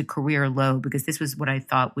say it was a career low, because this was what I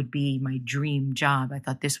thought would be my dream job. I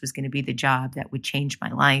thought this was going to be the job that would change my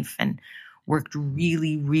life, and worked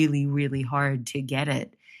really, really, really hard to get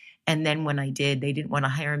it. And then when I did, they didn't want to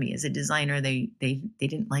hire me as a designer. They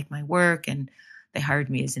didn't like my work, and they hired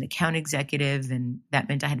me as an account executive, and that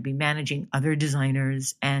meant I had to be managing other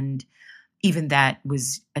designers. And even that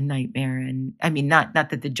was a nightmare. And I mean, not that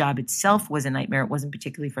the job itself was a nightmare. It wasn't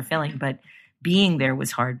particularly fulfilling, but being there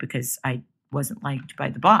was hard because I wasn't liked by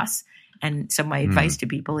the boss. And so my advice to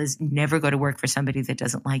people is never go to work for somebody that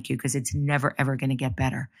doesn't like you, because it's never, ever going to get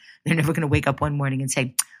better. They're never going to wake up one morning and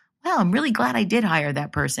say, well, I'm really glad I did hire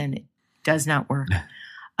that person. It does not work.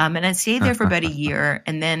 And I stayed there for about a year,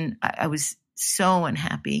 and then I was so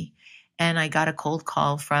unhappy. And I got a cold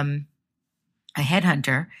call from a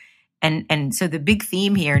headhunter. And so the big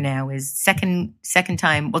theme here now is second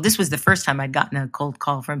time. Well, this was the first time I'd gotten a cold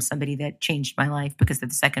call from somebody that changed my life, because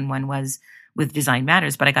the second one was with Design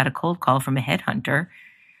Matters. But I got a cold call from a headhunter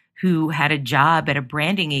who had a job at a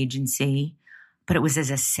branding agency, but it was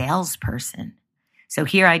as a salesperson. So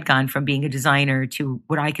here I'd gone from being a designer to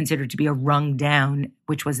what I considered to be a rung down,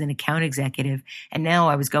 which was an account executive. And now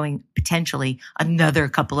I was going potentially another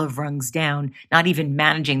couple of rungs down, not even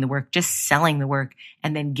managing the work, just selling the work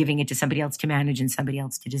and then giving it to somebody else to manage and somebody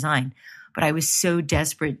else to design. But I was so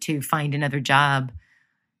desperate to find another job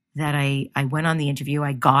that I went on the interview,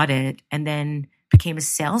 I got it, and then became a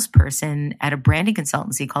salesperson at a branding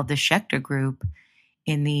consultancy called the Schechter Group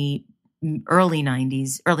in the early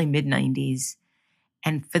mid 90s.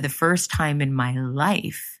 And for the first time in my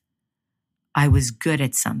life, I was good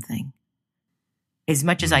at something. As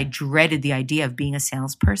much as I dreaded the idea of being a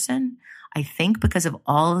salesperson, I think because of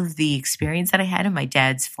all of the experience that I had in my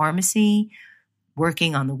dad's pharmacy,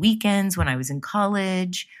 working on the weekends when I was in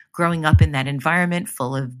college, growing up in that environment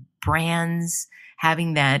full of brands,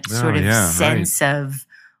 having that sort of sense of,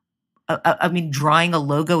 drawing a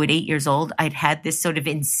logo at 8 years old, I'd had this sort of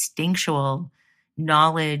instinctual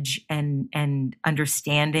knowledge and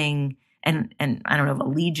understanding and I don't know,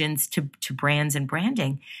 allegiance to brands and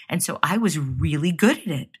branding. And so I was really good at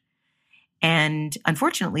it. And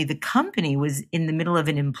unfortunately, the company was in the middle of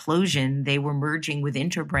an implosion. They were merging with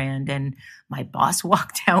Interbrand, and my boss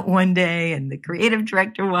walked out one day and the creative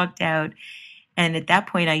director walked out. And at that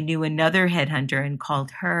point, I knew another headhunter and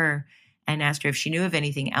called her and asked her if she knew of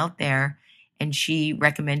anything out there. And she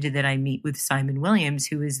recommended that I meet with Simon Williams,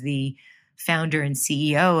 who is the founder and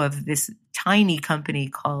CEO of this tiny company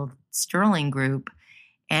called Sterling Group.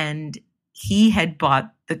 And he had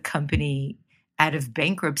bought the company out of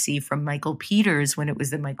bankruptcy from Michael Peters when it was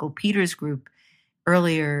the Michael Peters Group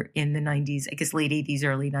earlier in the 90s, I guess late 80s,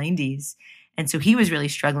 early 90s. And so he was really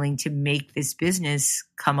struggling to make this business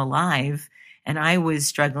come alive. And I was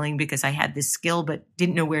struggling because I had this skill but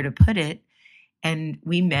didn't know where to put it. And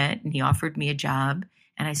we met, and he offered me a job.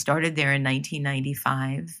 And I started there in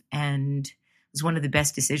 1995, and it was one of the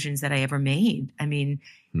best decisions that I ever made. I mean,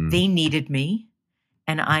 they needed me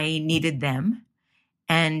and I needed them.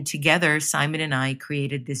 And together, Simon and I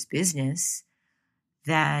created this business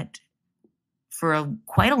that for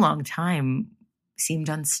quite a long time seemed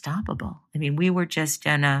unstoppable. I mean, we were just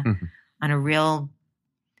in a real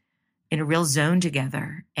zone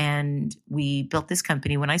together. And we built this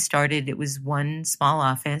company. When I started, it was one small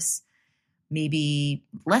office, maybe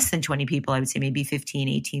less than 20 people, I would say maybe 15,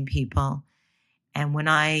 18 people. And when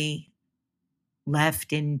I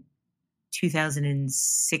left in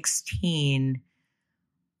 2016,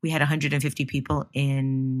 we had 150 people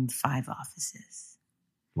in 5 offices.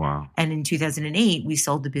 Wow. And in 2008, we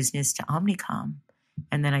sold the business to Omnicom.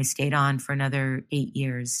 And then I stayed on for another 8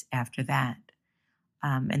 years after that.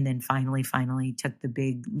 And then finally took the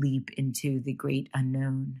big leap into the great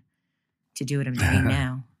unknown to do what I'm doing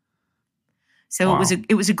now. So wow.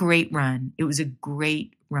 It was a great run. It was a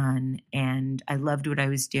great run, and I loved what I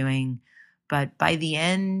was doing. But by the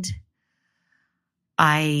end,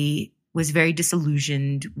 I was very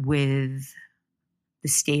disillusioned with the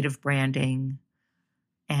state of branding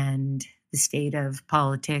and the state of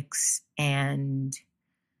politics and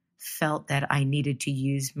felt that I needed to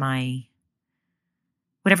use my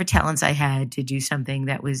whatever talents I had to do something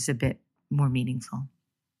that was a bit more meaningful.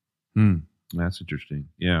 That's interesting.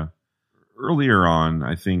 Yeah. Earlier on,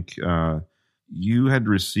 I think you had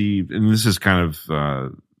received, and this is kind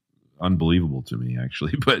of unbelievable to me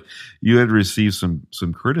actually, but you had received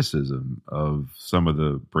some criticism of some of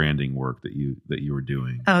the branding work that you were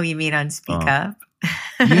doing. Oh, you mean on Speak Up?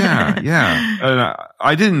 Yeah. And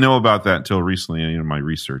I didn't know about that until recently in my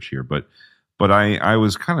research here, but I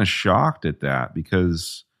was kind of shocked at that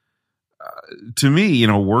because to me,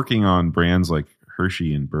 working on brands like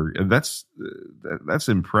Hershey and Burger, that's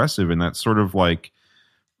impressive, and that's sort of like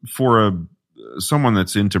for someone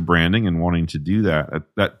that's into branding and wanting to do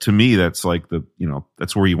that to me, that's like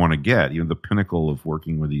that's where you want to get, the pinnacle of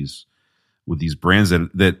working with these brands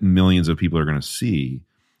that millions of people are going to see.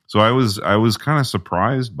 So I was kind of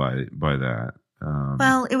surprised by that.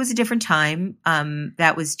 Well, it was a different time.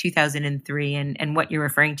 That was 2003, and what you're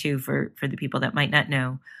referring to for the people that might not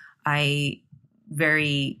know, I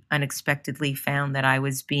very unexpectedly found that I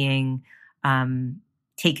was being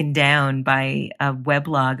taken down by a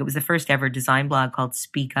weblog. It was the first ever design blog called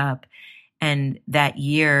Speak Up. And that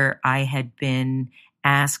year I had been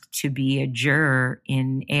asked to be a juror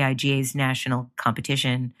in AIGA's national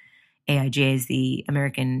competition. AIGA is the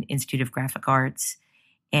American Institute of Graphic Arts.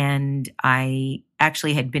 And I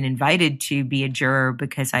actually had been invited to be a juror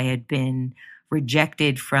because I had been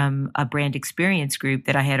rejected from a brand experience group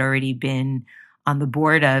that I had already been on the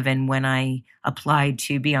board of. And when I applied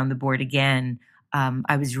to be on the board again,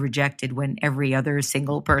 I was rejected when every other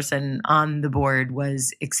single person on the board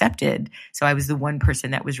was accepted. So I was the one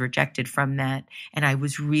person that was rejected from that. And I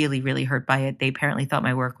was really, really hurt by it. They apparently thought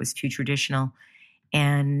my work was too traditional.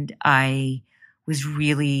 And I was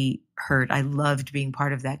really hurt. I loved being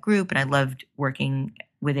part of that group, and I loved working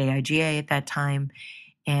with AIGA at that time.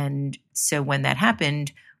 And so when that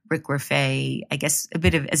happened, Rick Raffet, I guess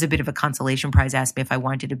as a bit of a consolation prize, asked me if I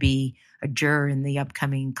wanted to be a juror in the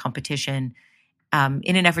upcoming competition,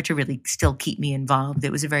 in an effort to really still keep me involved.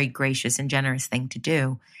 It was a very gracious and generous thing to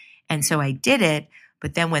do. And so I did it.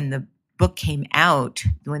 But then when the book came out,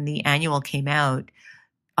 when the annual came out,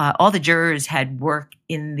 all the jurors had work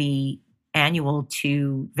in the annual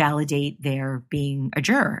to validate their being a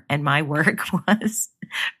juror. And my work was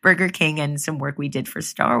Burger King and some work we did for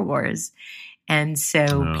Star Wars. And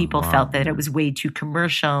so people felt that it was way too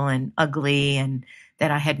commercial and ugly, and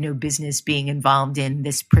that I had no business being involved in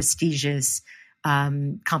this prestigious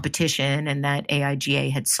competition, and that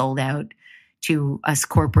AIGA had sold out to us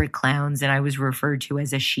corporate clowns. And I was referred to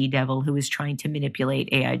as a she-devil who was trying to manipulate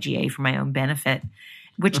AIGA for my own benefit.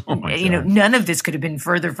 Which, none of this could have been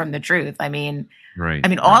further from the truth.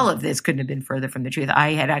 All of this couldn't have been further from the truth.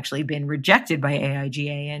 I had actually been rejected by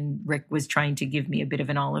AIGA, and Rick was trying to give me a bit of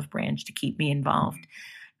an olive branch to keep me involved.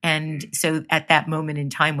 And so at that moment in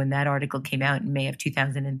time, when that article came out in May of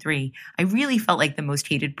 2003, I really felt like the most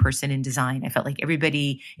hated person in design. I felt like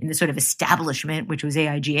everybody in the sort of establishment, which was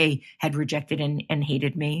AIGA, had rejected and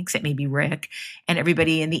hated me, except maybe Rick, and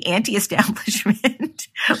everybody in the anti-establishment,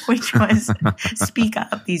 which was Speak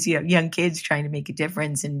Up, these young kids trying to make a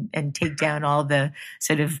difference and take down all the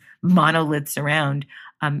sort of monoliths around,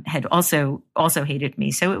 had also hated me.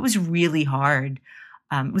 So it was really hard.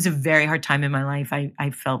 It was a very hard time in my life. I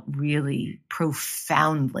felt really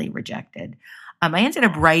profoundly rejected. I ended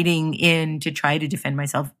up writing in to try to defend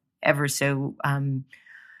myself ever so in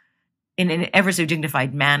an ever so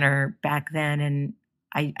dignified manner back then, and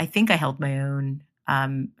I think I held my own.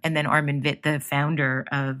 And then Armin Witt, the founder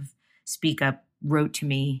of Speak Up, wrote to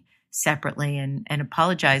me separately and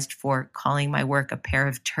apologized for calling my work a pair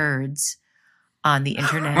of turds on the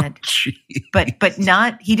internet. But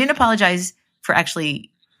not, he didn't apologize for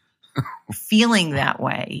actually feeling that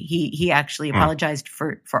way. He actually apologized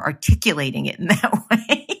for articulating it in that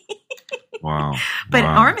way. Wow. But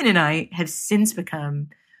Armin and I have since become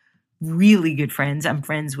really good friends. I'm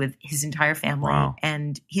friends with his entire family. Wow.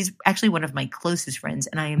 And he's actually one of my closest friends.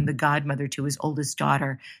 And I am the godmother to his oldest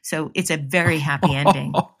daughter. So it's a very happy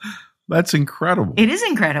ending. That's incredible. It is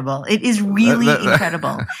incredible. It is really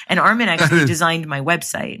incredible. And Armin actually designed my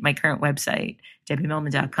website, my current website,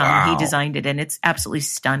 debbiemillman.com. Wow. He designed it, and it's absolutely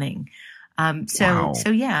stunning. So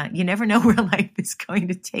yeah, you never know where life is going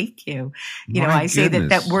to take you. I say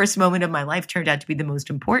that worst moment of my life turned out to be the most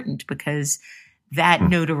important, because that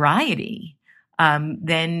notoriety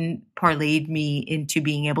then parlayed me into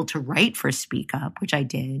being able to write for Speak Up, which I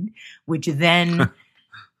did, which then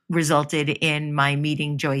resulted in my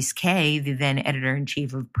meeting Joyce Kay, the then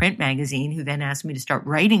editor-in-chief of Print Magazine, who then asked me to start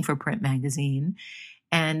writing for Print Magazine.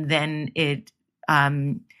 And then it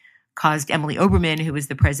caused Emily Oberman, who was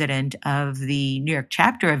the president of the New York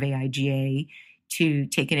chapter of AIGA, to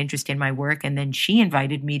take an interest in my work. And then she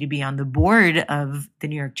invited me to be on the board of the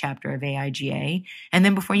New York chapter of AIGA. And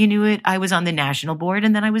then before you knew it, I was on the national board,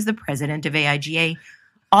 and then I was the president of AIGA,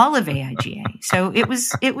 all of AIGA. So it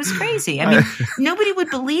was crazy. I mean, nobody would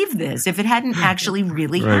believe this if it hadn't actually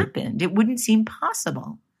really happened. It wouldn't seem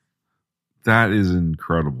possible. That is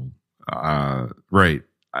incredible. Right.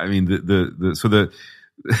 I mean, the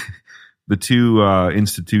two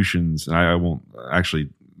institutions, and I won't actually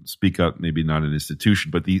speak up, maybe not an institution,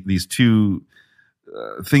 but these two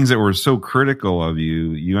things that were so critical of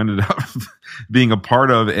you ended up being a part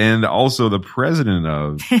of and also the president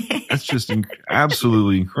of. That's just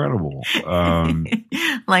absolutely incredible.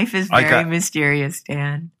 Life is very mysterious,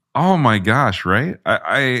 Dan. Oh my gosh, right?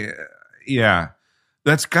 Yeah,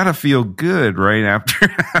 that's got to feel good, right? After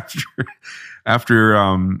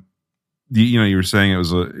you were saying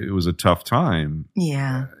it was a tough time.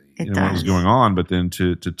 Yeah. What was going on, but then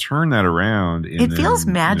to turn that around. It feels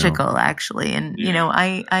magical, actually. And,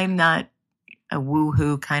 I'm not a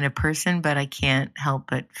woo-hoo kind of person, but I can't help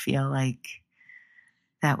but feel like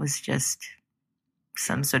that was just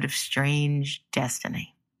some sort of strange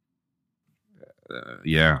destiny.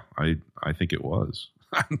 Yeah, I think it was.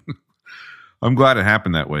 I'm glad it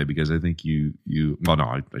happened that way, because I think well, no,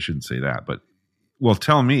 I shouldn't say that, but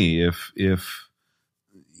tell me if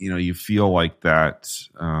you feel like that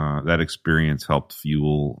experience helped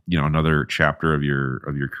fuel, another chapter of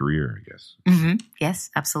your career, I guess. Mm-hmm. Yes,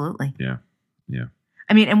 absolutely. Yeah.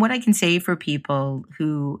 I mean, and what I can say for people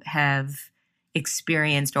who have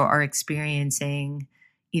experienced or are experiencing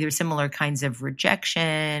either similar kinds of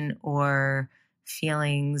rejection or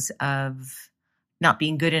feelings of not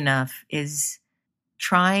being good enough is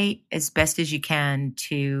try as best as you can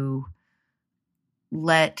to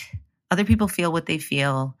let other people feel what they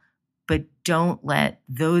feel, but don't let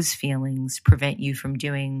those feelings prevent you from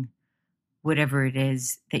doing whatever it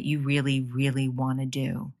is that you really, really want to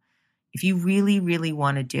do. If you really, really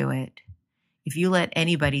want to do it, if you let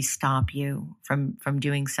anybody stop you from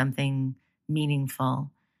doing something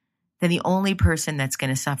meaningful, then the only person that's going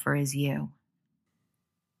to suffer is you.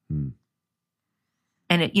 And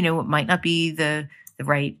it might not be the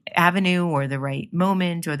right avenue or the right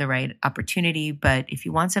moment or the right opportunity, but if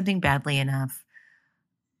you want something badly enough,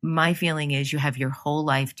 my feeling is you have your whole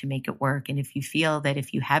life to make it work. And if you feel that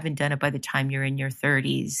if you haven't done it by the time you're in your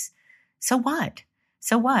 30s, so what?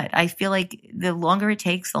 So what? I feel like the longer it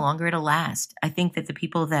takes, the longer it'll last. I think that the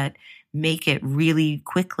people that make it really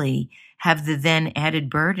quickly have the then added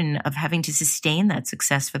burden of having to sustain that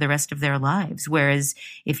success for the rest of their lives. Whereas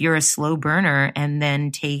if you're a slow burner and then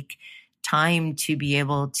take time to be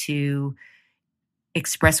able to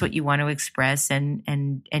express what you want to express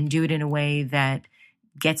and do it in a way that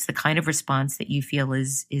gets the kind of response that you feel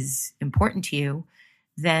is important to you,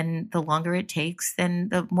 then the longer it takes, then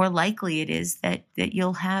the more likely it is that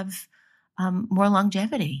you'll have more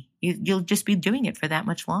longevity. You'll just be doing it for that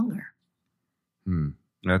much longer.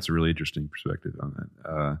 That's a really interesting perspective on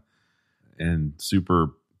that, and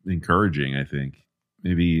super encouraging. I think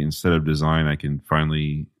maybe instead of design, I can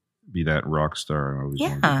finally be that rock star I always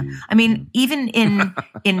wanted to be. I mean, even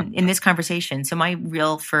in this conversation, so my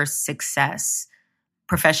real first success,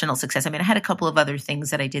 professional success, I mean, I had a couple of other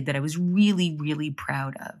things that I did that I was really, really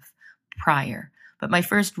proud of prior. But my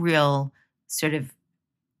first real sort of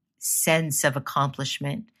sense of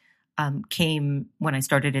accomplishment came when I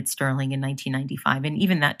started at Sterling in 1995. And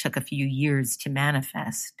even that took a few years to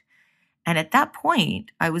manifest. And at that point,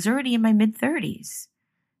 I was already in my mid-30s.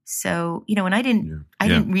 So, and I didn't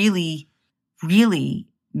really, really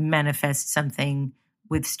manifest something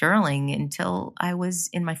with Sterling until I was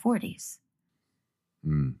in my 40s.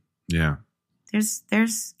 Yeah.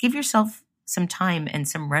 There's give yourself some time and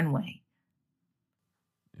some runway.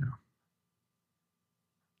 Yeah.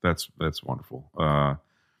 That's wonderful.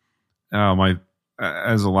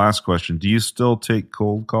 As a last question, do you still take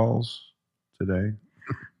cold calls today?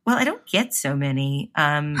 Well, I don't get so many.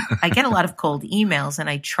 I get a lot of cold emails, and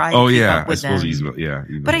I try to keep up with them.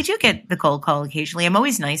 Emails. But I do get the cold call occasionally. I'm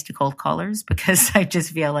always nice to cold callers because I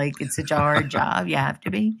just feel like it's such a hard job. You have to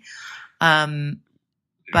be.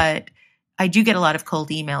 But I do get a lot of cold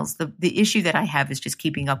emails. The issue that I have is just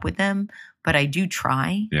keeping up with them. But I do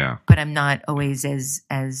try. Yeah. But I'm not always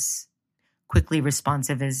as quickly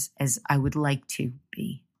responsive as I would like to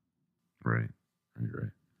be. Right.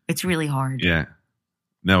 It's really hard. Yeah.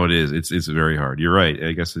 No, it is. It's very hard. You're right.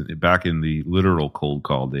 I guess back in the literal cold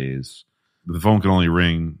call days, the phone could only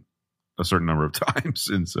ring a certain number of times.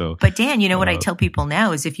 And so, but Dan, you know what I tell people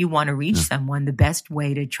now is if you want to reach someone, the best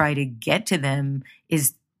way to try to get to them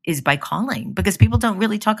is by calling, because people don't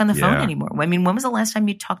really talk on the phone anymore. I mean, when was the last time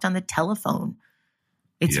you talked on the telephone?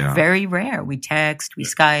 It's very rare. We text, we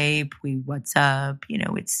Skype, we WhatsApp, you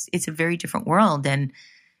know, it's a very different world. And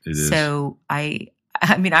so I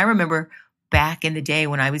mean, I remember back in the day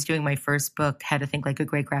when I was doing my first book, How to Think Like a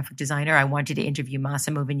Great Graphic Designer, I wanted to interview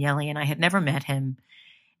Massimo Vignelli, and I had never met him.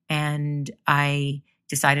 And I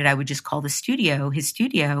decided I would just call his studio,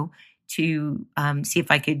 to see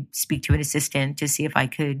if I could speak to an assistant to see if I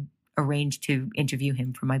could arrange to interview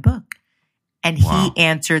him for my book. And he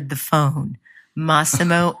answered the phone.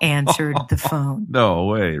 Massimo answered the phone. No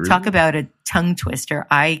way. Really? Talk about a tongue twister.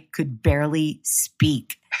 I could barely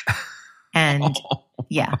speak. And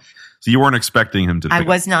yeah. So you weren't expecting him to I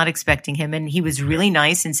was not expecting him. And he was really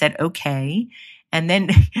nice and said, okay. And then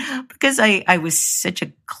because I was such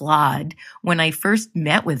a clod, when I first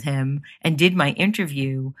met with him and did my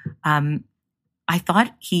interview, I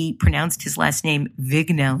thought he pronounced his last name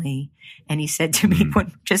Vignelli. And he said to me,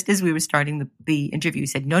 just as we were starting the interview, he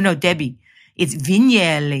said, no, Debbie, it's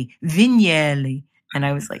Vignelli. And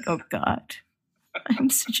I was like, oh God, I'm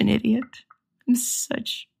such an idiot. I'm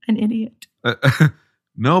such an idiot.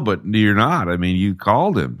 No, but you're not. I mean, you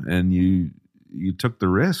called him and you took the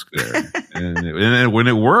risk there, and when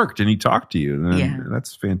it worked, and he talked to you, then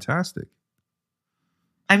that's fantastic.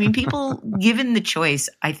 I mean, people given the choice,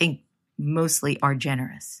 I think mostly are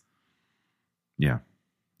generous. Yeah,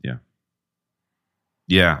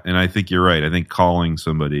 and I think you're right. I think calling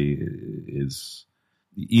somebody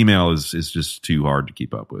email is just too hard to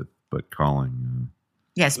keep up with, but calling.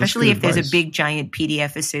 Yeah, especially if there's a big giant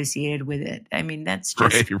PDF associated with it. I mean, that's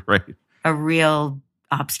just a real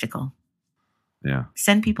obstacle. Yeah.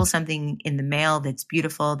 Send people something in the mail that's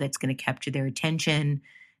beautiful, that's going to capture their attention,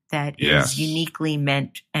 that is uniquely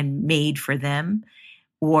meant and made for them,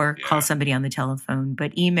 or call somebody on the telephone.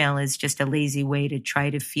 But email is just a lazy way to try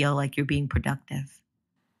to feel like you're being productive.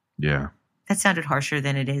 Yeah. That sounded harsher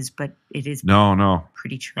than it is, but it is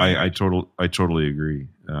pretty true. I totally agree.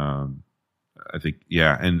 I think,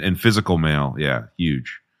 and physical mail,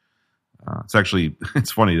 huge.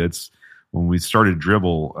 It's funny. That's when we started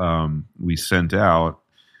Dribbble, we sent out,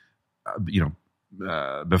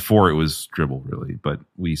 before it was Dribbble really, but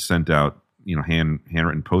we sent out,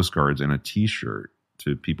 handwritten postcards and a T-shirt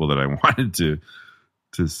to people that I wanted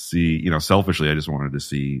to see, selfishly, I just wanted to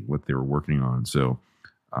see what they were working on. So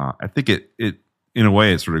I think it in a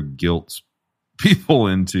way, it sort of guilts people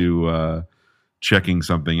into checking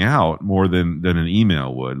something out more than an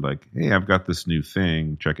email would. Like, hey, I've got this new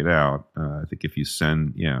thing, check it out. I think if you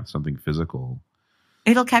send something physical,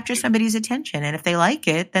 it'll capture somebody's attention, and if they like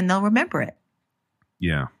it, then they'll remember it.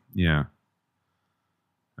 Yeah,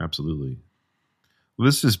 absolutely. Well,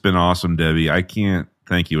 this has been awesome, Debbie. I can't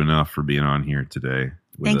thank you enough for being on here today.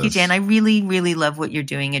 Thank you, Dan. I really, really love what you're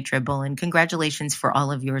doing at Dribbble, and congratulations for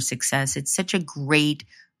all of your success. It's such a great,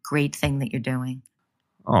 great thing that you're doing.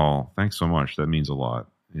 Oh, thanks so much. That means a lot.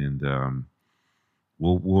 And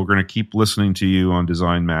we're going to keep listening to you on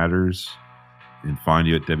Design Matters and find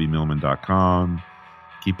you at DebbieMillman.com.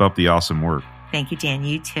 Keep up the awesome work. Thank you, Dan.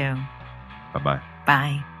 You too. Bye-bye.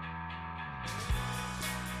 Bye.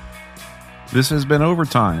 This has been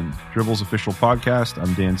Overtime, Dribbble's official podcast.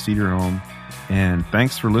 I'm Dan Cederholm, and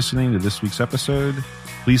thanks for listening to this week's episode.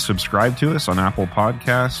 Please subscribe to us on Apple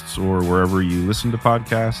Podcasts or wherever you listen to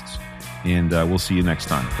podcasts, and we'll see you next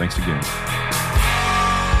time. Thanks again.